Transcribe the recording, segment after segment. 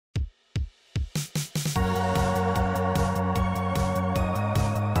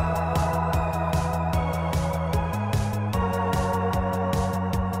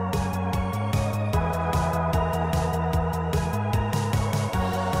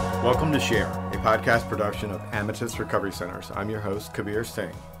Welcome to Share, a podcast production of Amatus Recovery Centers. I'm your host, Kabir Singh.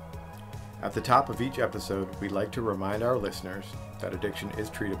 At the top of each episode, we'd like to remind our listeners that addiction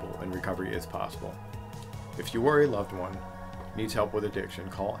is treatable and recovery is possible. If you or a loved one needs help with addiction,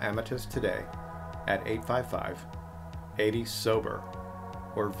 call Amatus today at 855-80-SOBER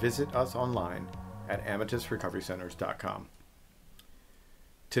or visit us online at amatusrecoverycenters.com.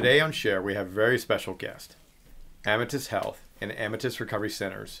 Today on Share, we have a very special guest, Amatus Health and Amatus Recovery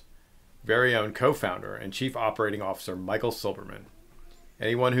Centers' very own co-founder and chief operating officer, Michael Silberman.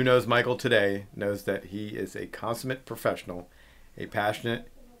 Anyone who knows Michael today knows that he is a consummate professional, a passionate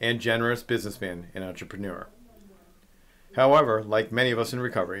and generous businessman and entrepreneur. However, like many of us in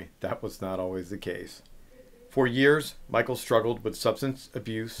recovery, that was not always the case. For years, Michael struggled with substance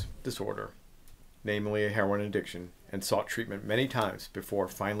abuse disorder, namely a heroin addiction, and sought treatment many times before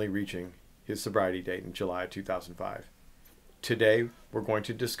finally reaching his sobriety date in July 2005. Today, we're going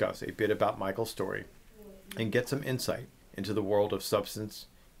to discuss a bit about Michael's story and get some insight into the world of substance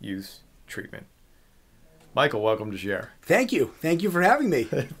use treatment. Michael, welcome to Share. Thank you. Thank you for having me.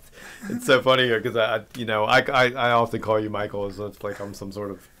 It's so funny here because I often call you Michael as it's like I'm some sort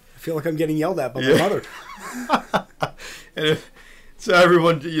of. I feel like I'm getting yelled at by my mother. So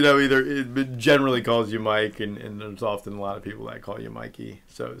everyone, either generally calls you Mike, and there's often a lot of people that call you Mikey.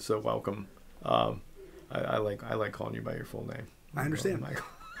 So welcome. I like calling you by your full name. I understand. Michael.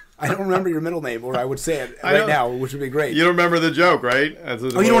 I don't remember your middle name, or I would say it right now, which would be great. You don't remember the joke, right? You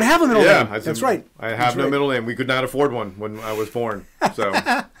don't have a middle name. That's right. I have no middle name. We could not afford one when I was born. So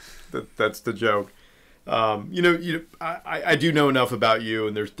that's the joke. I do know enough about you,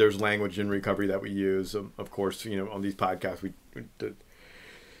 and there's language in recovery that we use. Of course, on these podcasts,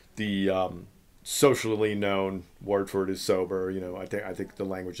 the socially known word for it is sober. I think the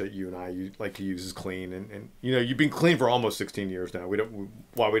language that you and I like to use is clean, and you've been clean for almost 16 years now.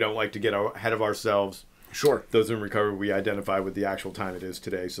 While we don't like to get ahead of ourselves. Sure. Those in recovery, we identify with the actual time it is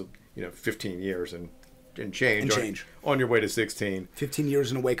today. So 15 years and change. On your way to 16. 15 years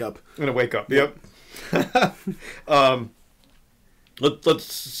and a wake up. Yep.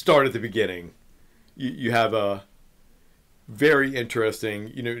 Let's start at the beginning. You have a very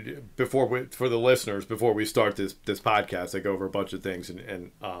interesting, for the listeners, before we start this podcast, I go over a bunch of things,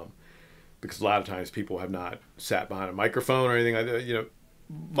 and because a lot of times people have not sat behind a microphone or anything like that.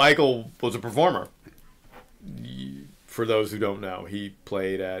 Michael was a performer. For those who don't know, he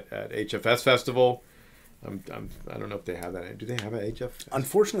played at HFS Festival. I don't know if they have that. Do they have an HF?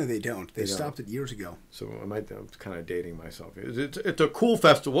 Unfortunately, they don't. They stopped it years ago. So I'm kind of dating myself. It's a cool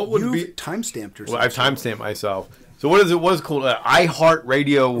festival. What would it be? Timestamped yourself. Well, I've timestamped myself. So what is it? What's cool?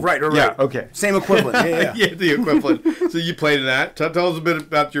 iHeartRadio. Right. Yeah. Okay. Same equivalent. Yeah. Yeah, the equivalent. So you played in that. Tell us a bit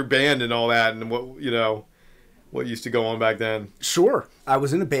about your band and all that, and what used to go on back then. Sure. I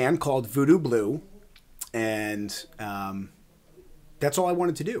was in a band called Voodoo Blue, and that's all I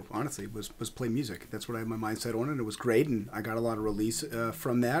wanted to do, honestly, was play music. That's what I had my mindset on, and it was great, and I got a lot of release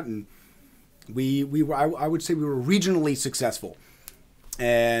from that, and I would say we were regionally successful.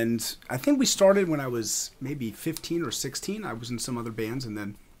 And I think we started when I was maybe 15 or 16. I was in some other bands, and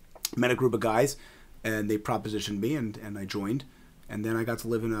then met a group of guys, and they propositioned me, and I joined. And then I got to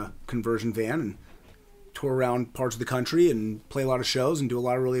live in a conversion van and tour around parts of the country and play a lot of shows and do a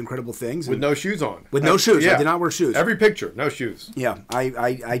lot of really incredible things. With no shoes on. With no shoes. Yeah. I did not wear shoes. Every picture, no shoes. Yeah.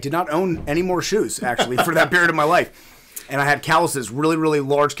 I did not own any more shoes, actually, for that period of my life. And I had calluses, really, really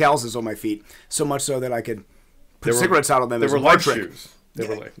large calluses on my feet, so much so that I could put cigarettes out of them. They were like shoes.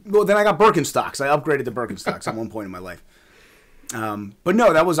 Well, then I got Birkenstocks. I upgraded to Birkenstocks at one point in my life. But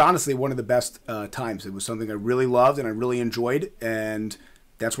no, that was honestly one of the best times. It was something I really loved and I really enjoyed, and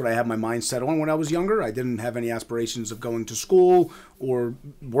that's what I had my mind set on when I was younger. I didn't have any aspirations of going to school or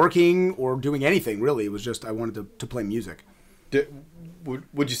working or doing anything, really. It was just I wanted to play music.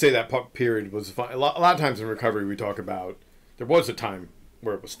 Would you say that period was fun? A lot of times in recovery we talk about there was a time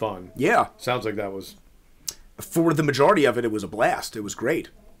where it was fun. Yeah. Sounds like that was... For the majority of it, it was a blast. It was great.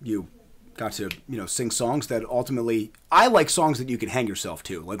 You got to, sing songs that ultimately... I like songs that you can hang yourself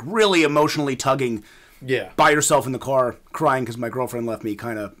to, like really emotionally tugging... Yeah. By yourself in the car, crying because my girlfriend left me,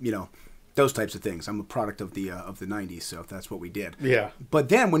 kind of, those types of things. I'm a product of the 90s, so that's what we did. Yeah. But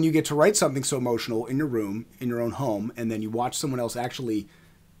then when you get to write something so emotional in your room, in your own home, and then you watch someone else actually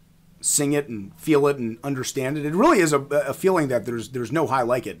sing it and feel it and understand it, it really is a feeling that there's no high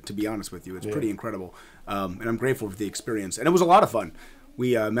like it, to be honest with you. It's pretty incredible. And I'm grateful for the experience. And it was a lot of fun.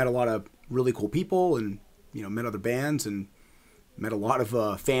 We met a lot of really cool people and, met other bands and met a lot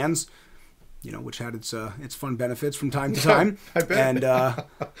of fans. which had its fun benefits from time to time. I bet. And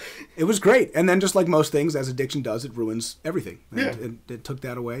it was great. And then just like most things, as addiction does, it ruins everything. And it took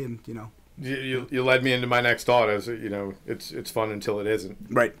that away, and You led me into my next thought as it's fun until it isn't.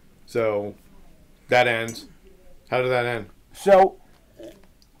 Right. So that ends. How did that end? So,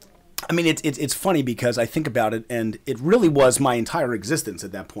 I mean, it's funny because I think about it, and it really was my entire existence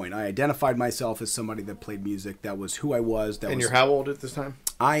at that point. I identified myself as somebody that played music. That was who I was. You're how old at this time?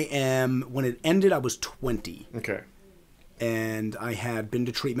 When it ended, I was 20. Okay. And I had been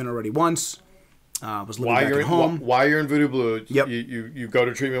to treatment already once. Was living back at home. While you're in Voodoo Blue, yep. you go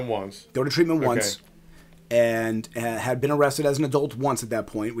to treatment once. Go to treatment once. And had been arrested as an adult once at that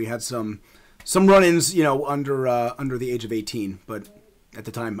point. We had some run-ins, under the age of 18, but at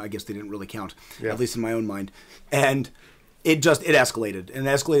the time, I guess they didn't really count, at least in my own mind. And it escalated. And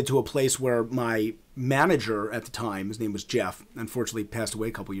it escalated to a place where my manager at the time, his name was Jeff, unfortunately passed away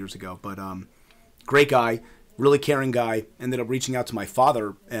a couple years ago, but great guy, really caring guy, ended up reaching out to my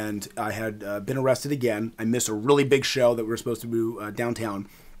father, and I had been arrested again. I missed a really big show that we were supposed to do downtown.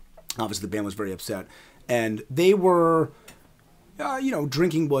 Obviously, the band was very upset. And they were...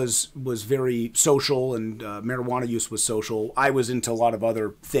 drinking was very social, and marijuana use was social. I was into a lot of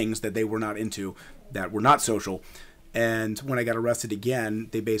other things that they were not into, that were not social. And when I got arrested again,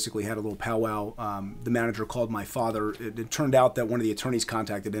 they basically had a little powwow. The manager called my father. It turned out that one of the attorneys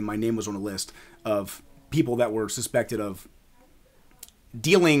contacted him. My name was on a list of people that were suspected of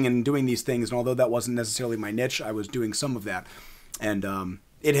dealing and doing these things. And although that wasn't necessarily my niche, I was doing some of that. And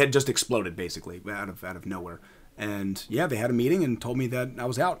it had just exploded, basically, out of nowhere. And they had a meeting and told me that I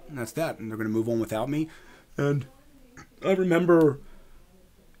was out, and that's that, and they're going to move on without me. And I remember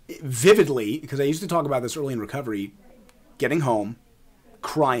vividly, because I used to talk about this early in recovery, getting home,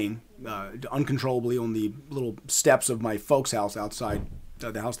 crying uncontrollably on the little steps of my folks' house outside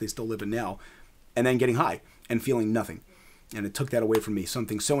the house they still live in now, and then getting high and feeling nothing. And it took that away from me,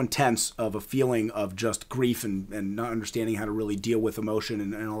 something so intense of a feeling of just grief and not understanding how to really deal with emotion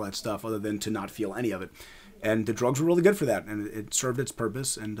and all that stuff, other than to not feel any of it. And the drugs were really good for that, and it served its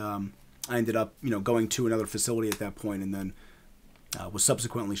purpose. And I ended up, going to another facility at that point, and then was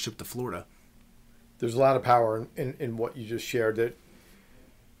subsequently shipped to Florida. There's a lot of power in what you just shared. That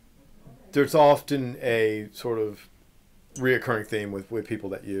there's often a sort of reoccurring theme with people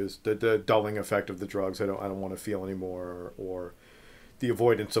that use the dulling effect of the drugs. I don't want to feel anymore, or the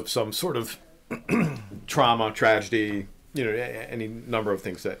avoidance of some sort of trauma, tragedy. Any number of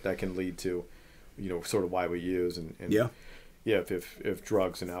things that can lead to. Sort of why we use and if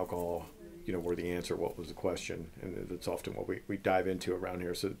drugs and alcohol, were the answer, what was the question? And that's often what we dive into around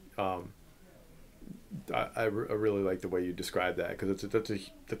here. So I really like the way you describe that, because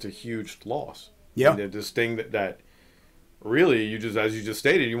that's a huge loss. Yeah, and this thing that really you just, as you just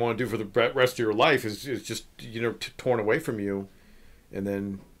stated, you want to do for the rest of your life is just torn away from you, and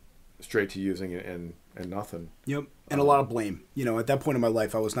then straight to using it and nothing. Yep. And a lot of blame. At that point in my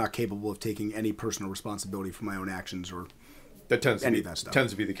life, I was not capable of taking any personal responsibility for my own actions or that tends any to be, of that stuff.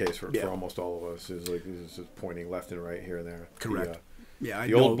 Tends to be the case for almost all of us. Is like this is pointing left and right here and there. Correct.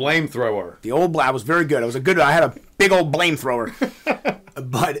 The old blame thrower. I was very good. I had a big old blame thrower.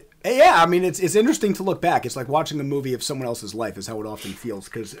 But yeah, I mean, it's interesting to look back. It's like watching a movie of someone else's life is how it often feels.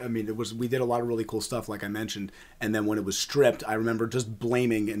 Because I mean, we did a lot of really cool stuff, like I mentioned, and then when it was stripped, I remember just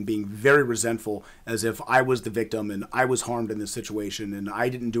blaming and being very resentful, as if I was the victim and I was harmed in this situation and I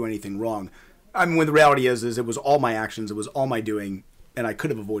didn't do anything wrong. I mean, when the reality is it was all my actions, it was all my doing, and I could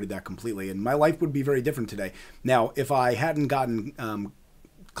have avoided that completely, and my life would be very different today. Now, if I hadn't gotten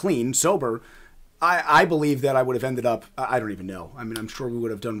clean, sober, I believe that I would have ended up, I don't even know. I mean, I'm sure we would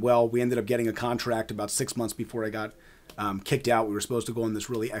have done well. We ended up getting a contract about 6 months before I got kicked out. We were supposed to go on this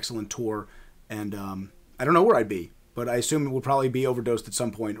really excellent tour, and I don't know where I'd be, but I assume it would probably be overdosed at some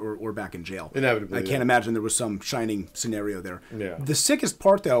point or back in jail. Inevitably. I can't imagine there was some shining scenario there. Yeah. The sickest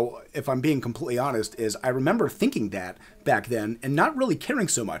part, though, if I'm being completely honest, is I remember thinking that back then and not really caring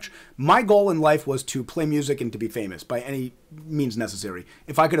so much. My goal in life was to play music and to be famous by any means necessary.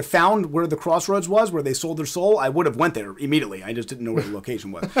 If I could have found where the crossroads was, where they sold their soul, I would have went there immediately. I just didn't know where the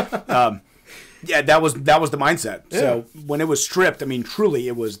location was. That was the mindset. Yeah. So when it was stripped, I mean,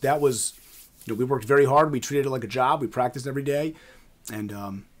 truly, we worked very hard. We treated it like a job. We practiced every day.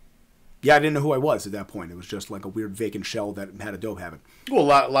 And, I didn't know who I was at that point. It was just like a weird vacant shell that had a dope habit. Well,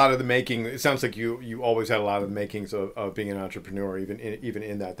 a lot of the making, it sounds like you always had a lot of the makings of being an entrepreneur, even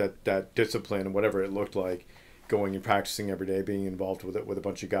in that discipline and whatever it looked like, going and practicing every day, being involved with a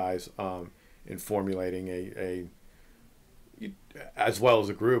bunch of guys, in formulating a as well as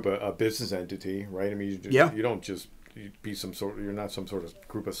a group, a business entity, right? I mean, you don't just you're not some sort of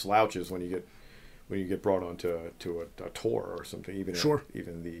group of slouches when you get brought onto a tour or something. Even Sure.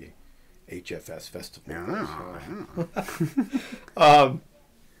 Even the HFS festival. Yeah.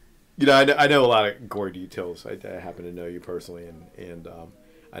 I know a lot of gory details. I happen to know you personally, and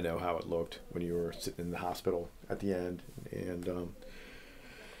I know how it looked when you were sitting in the hospital at the end, and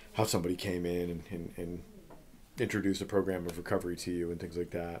how somebody came in and introduced a program of recovery to you and things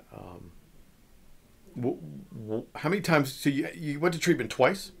like that. How many times? So you went to treatment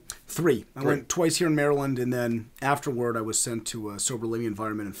twice? 3. I went twice here in Maryland, and then afterward I was sent to a sober living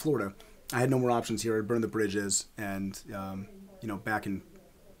environment in Florida. I had no more options here. I burned the bridges, and back in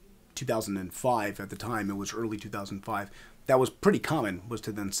 2005, at the time, it was early 2005, that was pretty common, was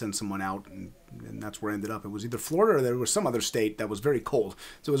to then send someone out, and that's where I ended up. It was either Florida or there was some other state that was very cold,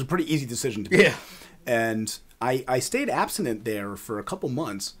 so it was a pretty easy decision to make. Yeah. And I stayed abstinent there for a couple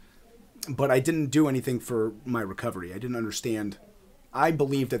months, but I didn't do anything for my recovery. I didn't understand. I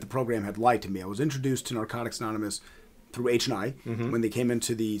believed that the program had lied to me. I was introduced to Narcotics Anonymous through H&I when they came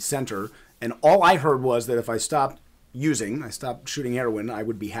into the center, and all I heard was that if I stopped shooting heroin, I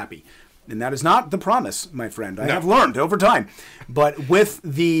would be happy. And that is not the promise, my friend. I have learned over time. But with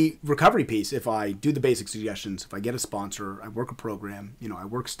the recovery piece, if I do the basic suggestions, if I get a sponsor, I work a program, I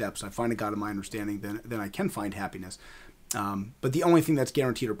work steps, I find a God of my understanding, then I can find happiness. But the only thing that's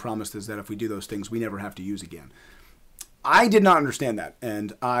guaranteed or promised is that if we do those things, we never have to use again. I did not understand that,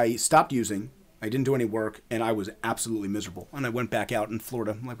 and I stopped using. I didn't do any work, and I was absolutely miserable. And I went back out in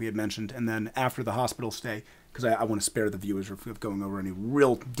Florida, like we had mentioned, and then after the hospital stay, because I want to spare the viewers of going over any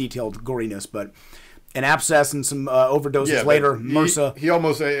real detailed goriness, but an abscess and some overdoses later, MRSA. He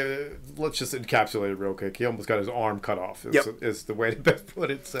almost, let's just encapsulate it real quick. He almost got his arm cut off, is the way to best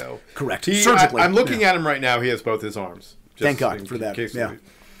put it. So correct. Surgically. I'm looking at him right now. He has both his arms. Thank God for that. Yeah.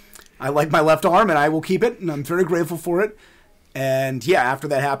 I like my left arm, and I will keep it, and I'm very grateful for it. And after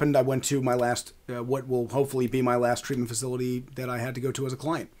that happened, I went to my last, what will hopefully be my last treatment facility that I had to go to as a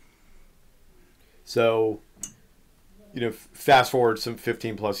client. So, fast forward some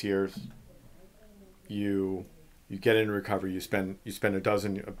 15 plus years, you get into recovery. You spend a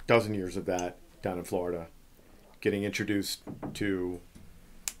dozen years of that down in Florida, getting introduced to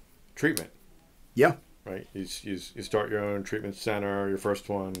treatment. Yeah. Right. You start your own treatment center. Your first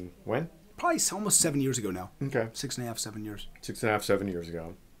one when? Probably almost 7 years ago now. Okay. 6.5, 7 years. 6.5, 7 years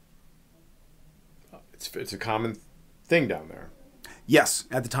ago. It's a common thing down there. Yes,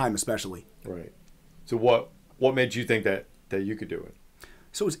 at the time especially. Right. So what made you think that you could do it?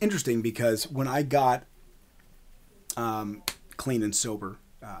 So it was interesting because when I got clean and sober,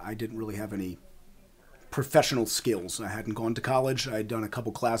 I didn't really have any professional skills. I hadn't gone to college. I had done a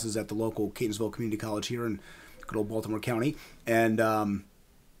couple classes at the local Catonsville Community College here in good old Baltimore County, and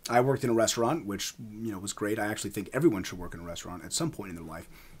I worked in a restaurant, which was great. I actually think everyone should work in a restaurant at some point in their life.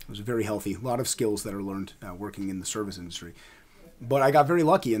 It was very healthy. A lot of skills that are learned working in the service industry. But I got very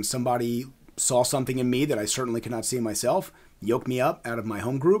lucky, and somebody saw something in me that I certainly could not see in myself, yoked me up out of my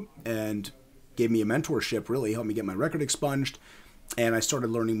home group, and gave me a mentorship, really helped me get my record expunged. And I started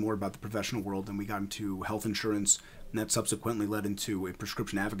learning more about the professional world, and we got into health insurance, and that subsequently led into a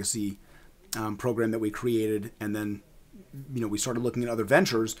prescription advocacy program that we created. And then, we started looking at other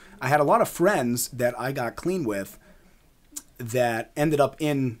ventures. I had a lot of friends that I got clean with that ended up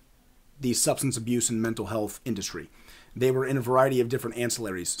in the substance abuse and mental health industry. They were in a variety of different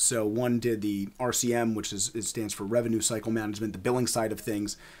ancillaries. So one did the RCM, which stands for Revenue Cycle Management, the billing side of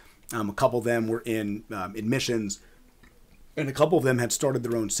things. A couple of them were in admissions. And a couple of them had started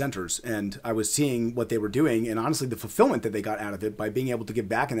their own centers, and I was seeing what they were doing, and honestly, the fulfillment that they got out of it by being able to give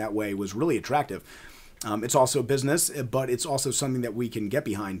back in that way was really attractive. It's also business, but it's also something that we can get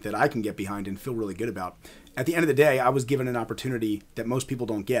behind, that I can get behind and feel really good about. At the end of the day, I was given an opportunity that most people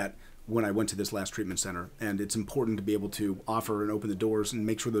don't get when I went to this last treatment center, and it's important to be able to offer and open the doors and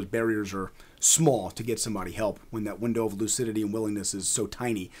make sure those barriers are small to get somebody help when that window of lucidity and willingness is so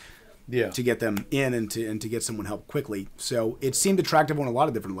tiny. To get them in and to get someone help quickly. So it seemed attractive on a lot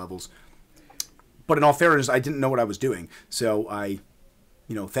of different levels. But in all fairness, I didn't know what I was doing. So I,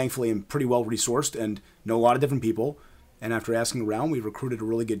 thankfully am pretty well resourced and know a lot of different people. And after asking around, we recruited a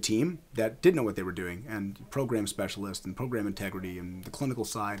really good team that did know what they were doing, and program specialists and program integrity and the clinical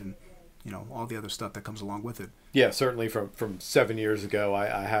side and, all the other stuff that comes along with it. Yeah, certainly from 7 years ago,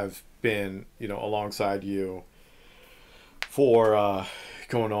 I have been, alongside you for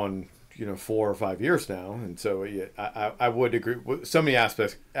going on 4 or 5 years now, and so I would agree with so many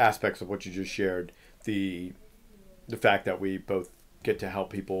aspects of what you just shared. The fact that we both get to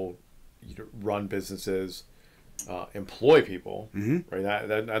help people run businesses, employ people, right?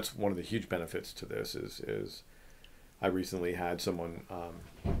 That's one of the huge benefits to this is I recently had someone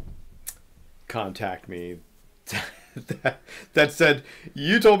contact me that said,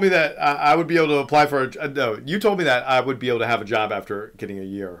 you told me that I would be able to apply for you told me that I would be able to have a job after getting a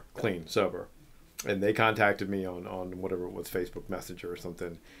year clean, sober. And they contacted me on whatever it was, Facebook Messenger or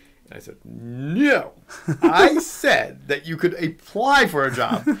something. And I said, no, I said that you could apply for a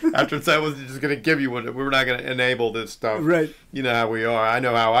job after I was just going to give you one. We were not going to enable this stuff. Right. You know how we are. I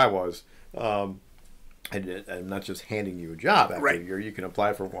know how I was. And I'm not just handing you a job after a year. You can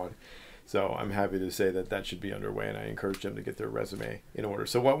apply for one. So I'm happy to say that should be underway, and I encourage them to get their resume in order.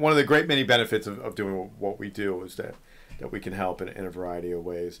 So one of the great many benefits of doing what we do is that we can help in a variety of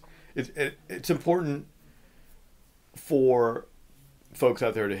ways. It's important for folks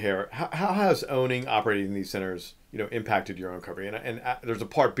out there to hear how has owning, operating these centers, impacted your own recovery. And there's a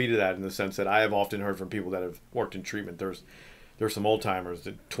part B to that, in the sense that I have often heard from people that have worked in treatment. There's some old timers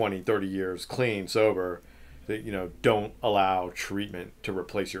that 20, 30 years clean, sober, that don't allow treatment to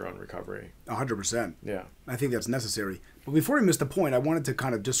replace your own recovery. 100%. Yeah, I think that's necessary. But before we miss the point, I wanted to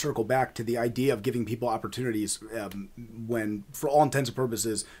kind of just circle back to the idea of giving people opportunities when, for all intents and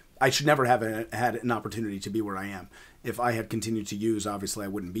purposes, I should never have had an opportunity to be where I am. If I had continued to use, obviously I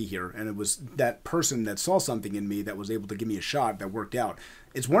wouldn't be here. And it was that person that saw something in me that was able to give me a shot that worked out.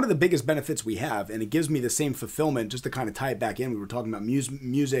 It's one of the biggest benefits we have, and it gives me the same fulfillment. Just to kind of tie it back in, we were talking about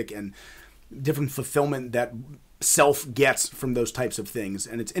music and different fulfillment that self gets from those types of things.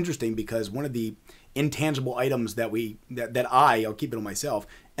 And it's interesting because one of the intangible items that I'll keep it on myself,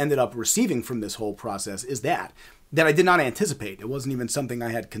 ended up receiving from this whole process is that I did not anticipate. It wasn't even something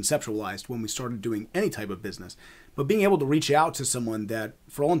I had conceptualized when we started doing any type of business. But being able to reach out to someone that,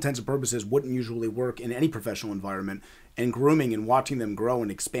 for all intents and purposes, wouldn't usually work in any professional environment, and grooming and watching them grow and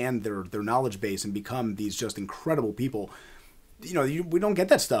expand their knowledge base and become these just incredible people, we don't get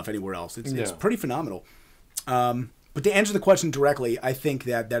that stuff anywhere else. It's pretty phenomenal. But to answer the question directly, I think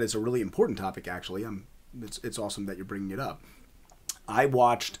that is a really important topic, actually. It's awesome that you're bringing it up. I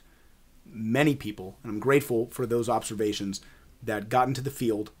watched many people, and I'm grateful for those observations, that got into the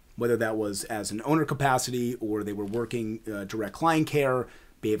field, whether that was as an owner capacity or they were working direct client care,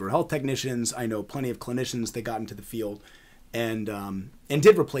 behavioral health technicians. I know plenty of clinicians that got into the field and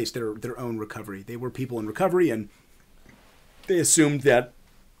did replace their own recovery. They were people in recovery, and they assumed that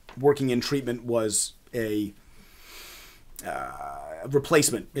working in treatment was a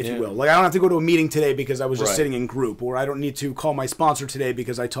replacement, if you will. Like, I don't have to go to a meeting today because I was just sitting in group, or I don't need to call my sponsor today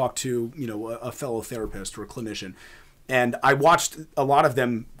because I talked to, a fellow therapist or a clinician. And I watched a lot of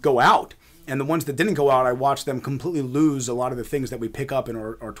them go out. And the ones that didn't go out, I watched them completely lose a lot of the things that we pick up in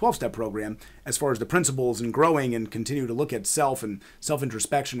our 12-step program as far as the principles and growing and continue to look at self and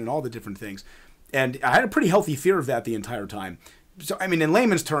self-introspection and all the different things. And I had a pretty healthy fear of that the entire time. So, I mean, in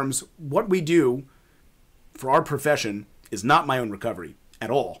layman's terms, what we do for our profession is not my own recovery at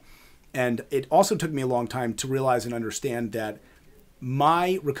all. And it also took me a long time to realize and understand that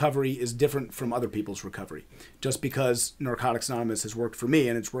my recovery is different from other people's recovery. Just because Narcotics Anonymous has worked for me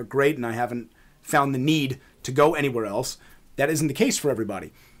and it's worked great and I haven't found the need to go anywhere else, that isn't the case for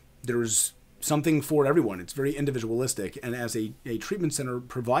everybody. There's something for everyone. It's very individualistic. And as a treatment center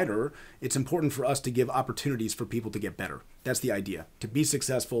provider, it's important for us to give opportunities for people to get better. That's the idea, to be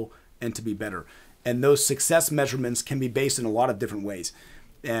successful and to be better. And those success measurements can be based in a lot of different ways.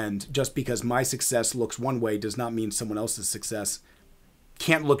 And just because my success looks one way does not mean someone else's success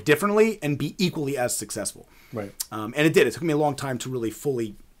can't look differently and be equally as successful. Right. And it did. It took me a long time to really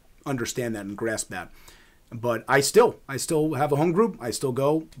fully understand that and grasp that. But I still have a home group. I still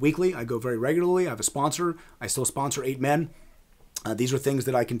go weekly. I go very regularly. I have a sponsor. I still sponsor 8 men. These are things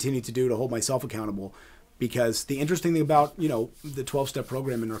that I continue to do to hold myself accountable. Because the interesting thing about, the 12-step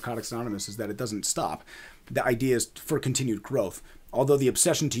program in Narcotics Anonymous is that it doesn't stop. The idea is for continued growth. Although the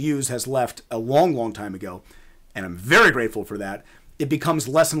obsession to use has left a long, long time ago, and I'm very grateful for that, it becomes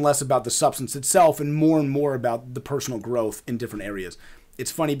less and less about the substance itself and more about the personal growth in different areas.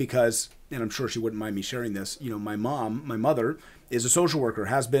 It's funny because, and I'm sure she wouldn't mind me sharing this, my mother is a social worker,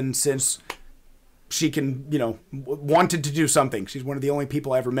 has been since she can, wanted to do something. She's one of the only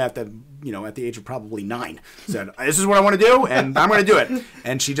people I ever met that, at the age of probably 9 said, this is what I want to do and I'm going to do it.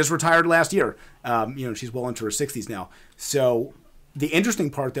 And she just retired last year. She's well into her 60s now. So the interesting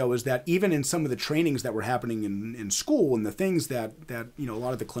part, though, is that even in some of the trainings that were happening in school and the things that a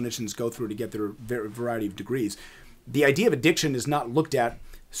lot of the clinicians go through to get their variety of degrees, the idea of addiction is not looked at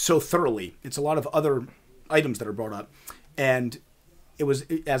so thoroughly. It's a lot of other items that are brought up. And it was,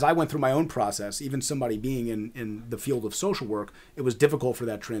 as I went through my own process, even somebody being in the field of social work, it was difficult for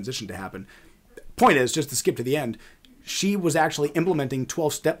that transition to happen. Point is, just to skip to the end, she was actually implementing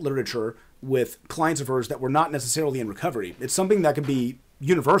 12-step literature with clients of hers that were not necessarily in recovery. It's something that can be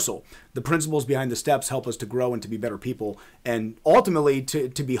universal. The principles behind the steps help us to grow and to be better people, and ultimately to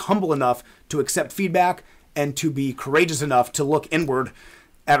be humble enough to accept feedback and to be courageous enough to look inward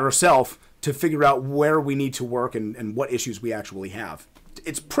at ourselves to figure out where we need to work and what issues we actually have.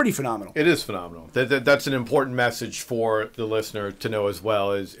 It's pretty phenomenal. It is phenomenal. That's an important message for the listener to know as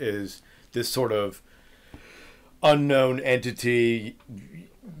well, is this sort of unknown entity.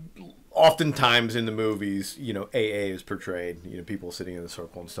 Oftentimes in the movies, AA is portrayed, people sitting in a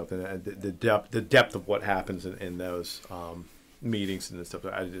circle and stuff, and the depth of what happens in those meetings and stuff,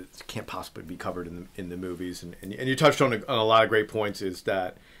 it can't possibly be covered in the movies. And you touched on a lot of great points. Is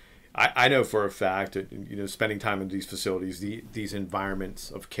that I know for a fact, spending time in these facilities, these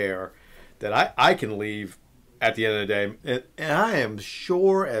environments of care, that I can leave at the end of the day, and I am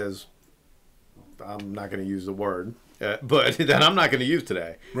sure as, I'm not going to use the word, but that I'm not going to use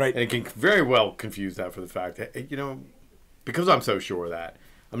today. Right. And it can very well confuse that for the fact that, because I'm so sure of that,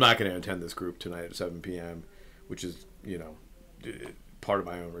 I'm not going to attend this group tonight at 7 p.m., which is, part of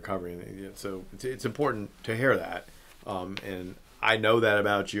my own recovery. And so it's important to hear that. And I know that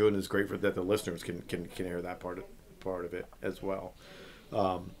about you, and it's great that the listeners can hear that part of it as well.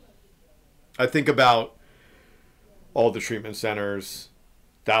 I think about all the treatment centers,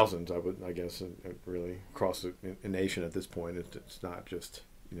 thousands, I guess, really across the nation at this point. It's not just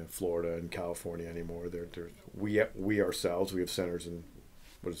Florida and California anymore. We ourselves, we have centers in,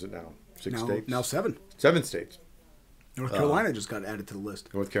 what is it now? 6 states? Now 7. 7 states. North Carolina just got added to the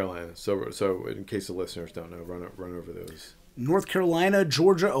list. North Carolina. So in case the listeners don't know, run over those. North Carolina,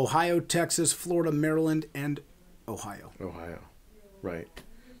 Georgia, Ohio, Texas, Florida, Maryland, and Ohio. Right.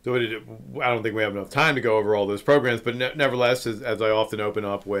 So I don't think we have enough time to go over all those programs, but nevertheless, as I often open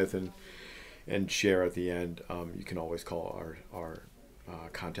up with and share at the end, you can always call our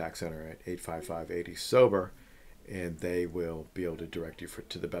contact center at 855-80-SOBER, and they will be able to direct you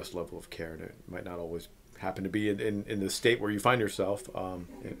to the best level of care. And it might not always happen to be in the state where you find yourself,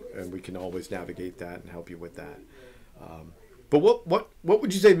 and we can always navigate that and help you with that. But what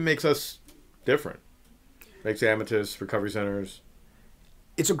would you say makes us different? Makes Amatus recovery centers?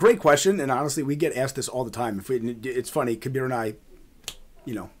 It's a great question, and honestly, we get asked this all the time. It's funny, Kabir and I,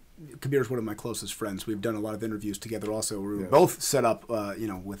 Kabir's one of my closest friends. We've done a lot of interviews together also. We were both set up,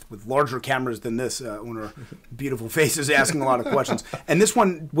 with larger cameras than this on our beautiful faces, asking a lot of questions. And this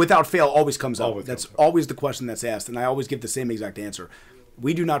one, without fail, always comes up. That's always the question that's asked, and I always give the same exact answer.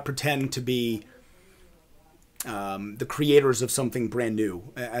 We do not pretend to be the creators of something brand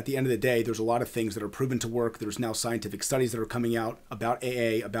new. At the end of the day, there's a lot of things that are proven to work. There's now scientific studies that are coming out about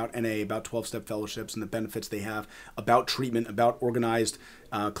AA, about NA, about 12-step fellowships and the benefits they have, about treatment, about organized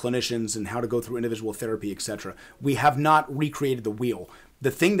clinicians and how to go through individual therapy, etc. We have not recreated the wheel. The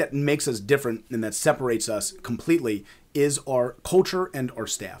thing that makes us different and that separates us completely is our culture and our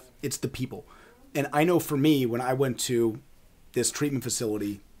staff. It's the people. And I know for me, when I went to this treatment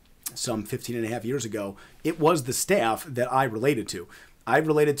facility some 15 and a half years ago, it was the staff that I related to. I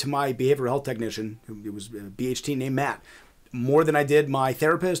related to my behavioral health technician, who was a BHT named Matt, more than I did my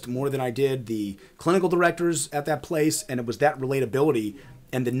therapist, more than I did the clinical directors at that place. And it was that relatability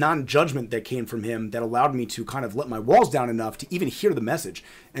and the non-judgment that came from him that allowed me to kind of let my walls down enough to even hear the message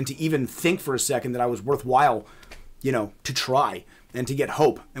and to even think for a second that I was worthwhile, to try and to get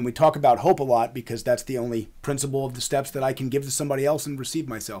hope. And we talk about hope a lot because that's the only principle of the steps that I can give to somebody else and receive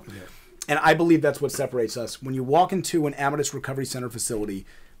myself. Yeah. And I believe that's what separates us. When you walk into an Amatus Recovery Center facility,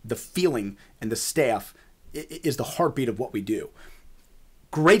 the feeling and the staff is the heartbeat of what we do.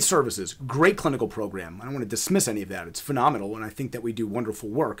 Great services, great clinical program. I don't want to dismiss any of that. It's phenomenal, and I think that we do wonderful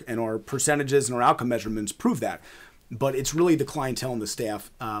work, and our percentages and our outcome measurements prove that. But it's really the clientele and the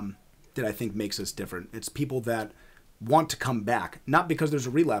staff that I think makes us different. It's people that want to come back, not because there's a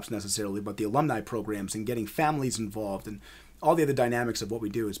relapse necessarily, but the alumni programs and getting families involved and all the other dynamics of what we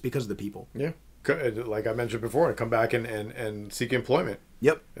do is because of the people. Yeah. Like I mentioned before, come back and seek employment.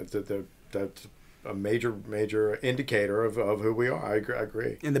 Yep. That's a major indicator of who we are. I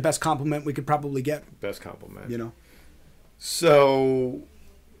agree. And the best compliment we could probably get. Best compliment. So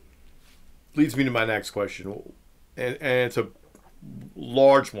leads me to my next question. And it's a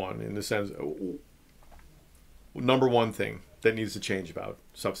large one in the sense, number one thing that needs to change about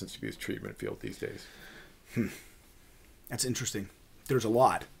substance abuse treatment field these days. That's interesting. There's a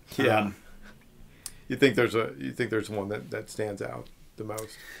lot. Yeah. You think there's one that stands out the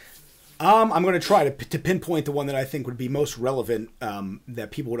most? I'm going to try to pinpoint the one that I think would be most relevant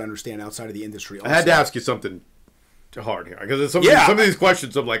that people would understand outside of the industry. Also. I had to ask you something hard here because some of these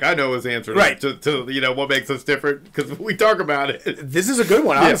questions I'm like I know his answer to what makes us different because we talk about it. This is a good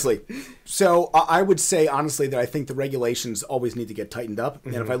one, honestly. So I would say honestly that I think the regulations always need to get tightened up,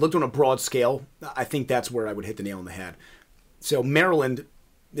 and if I looked on a broad scale, I think that's where I would hit the nail on the head. So Maryland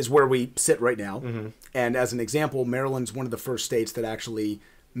is where we sit right now, and as an example, Maryland's one of the first states that actually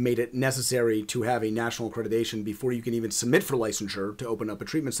made it necessary to have a national accreditation before you can even submit for licensure to open up a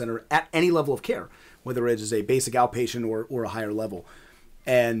treatment center at any level of care, whether it is a basic outpatient or a higher level.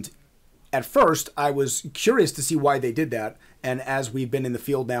 And at first, I was curious to see why they did that. And as we've been in the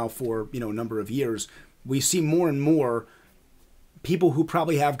field now for a number of years, we see more and more people who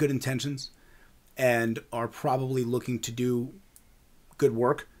probably have good intentions and are probably looking to do good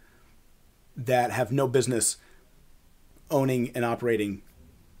work that have no business owning and operating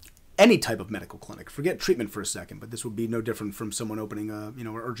any type of medical clinic. Forget treatment for a second, but this would be no different from someone opening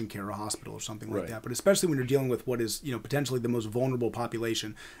an urgent care or a hospital or something like that. But especially when you're dealing with what is, potentially the most vulnerable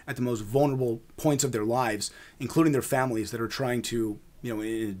population at the most vulnerable points of their lives, including their families that are trying to, in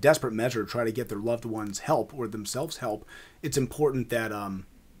a desperate measure, try to get their loved ones help or themselves help. It's important that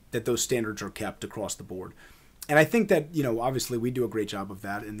that those standards are kept across the board. And I think that, obviously we do a great job of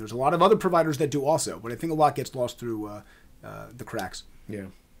that, and there's a lot of other providers that do also, but I think a lot gets lost through the cracks. Yeah.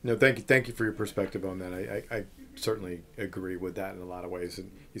 No, thank you for your perspective on that. I certainly agree with that in a lot of ways.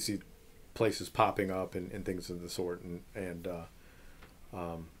 And you see places popping up and things of the sort. And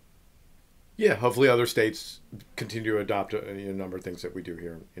hopefully other states continue to adopt a number of things that we do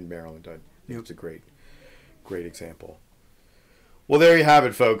here in Maryland. I think it's a great example. Well, there you have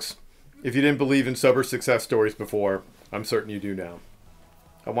it, folks. If you didn't believe in sober success stories before, I'm certain you do now.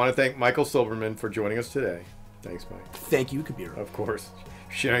 I want to thank Michael Silberman for joining us today. Thanks, Mike. Thank you, Kabir. Of course.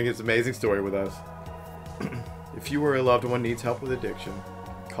 Sharing his amazing story with us. If you or a loved one needs help with addiction,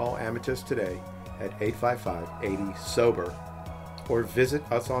 call Amatus today at 855-80-SOBER or visit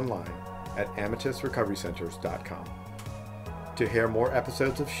us online at amatusrecoverycenters.com. To hear more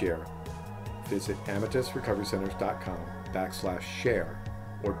episodes of Share, visit amatusrecoverycenters.com/share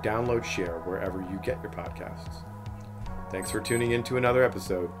or download Share wherever you get your podcasts. Thanks for tuning in to another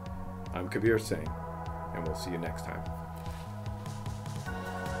episode. I'm Kabir Singh, and we'll see you next time.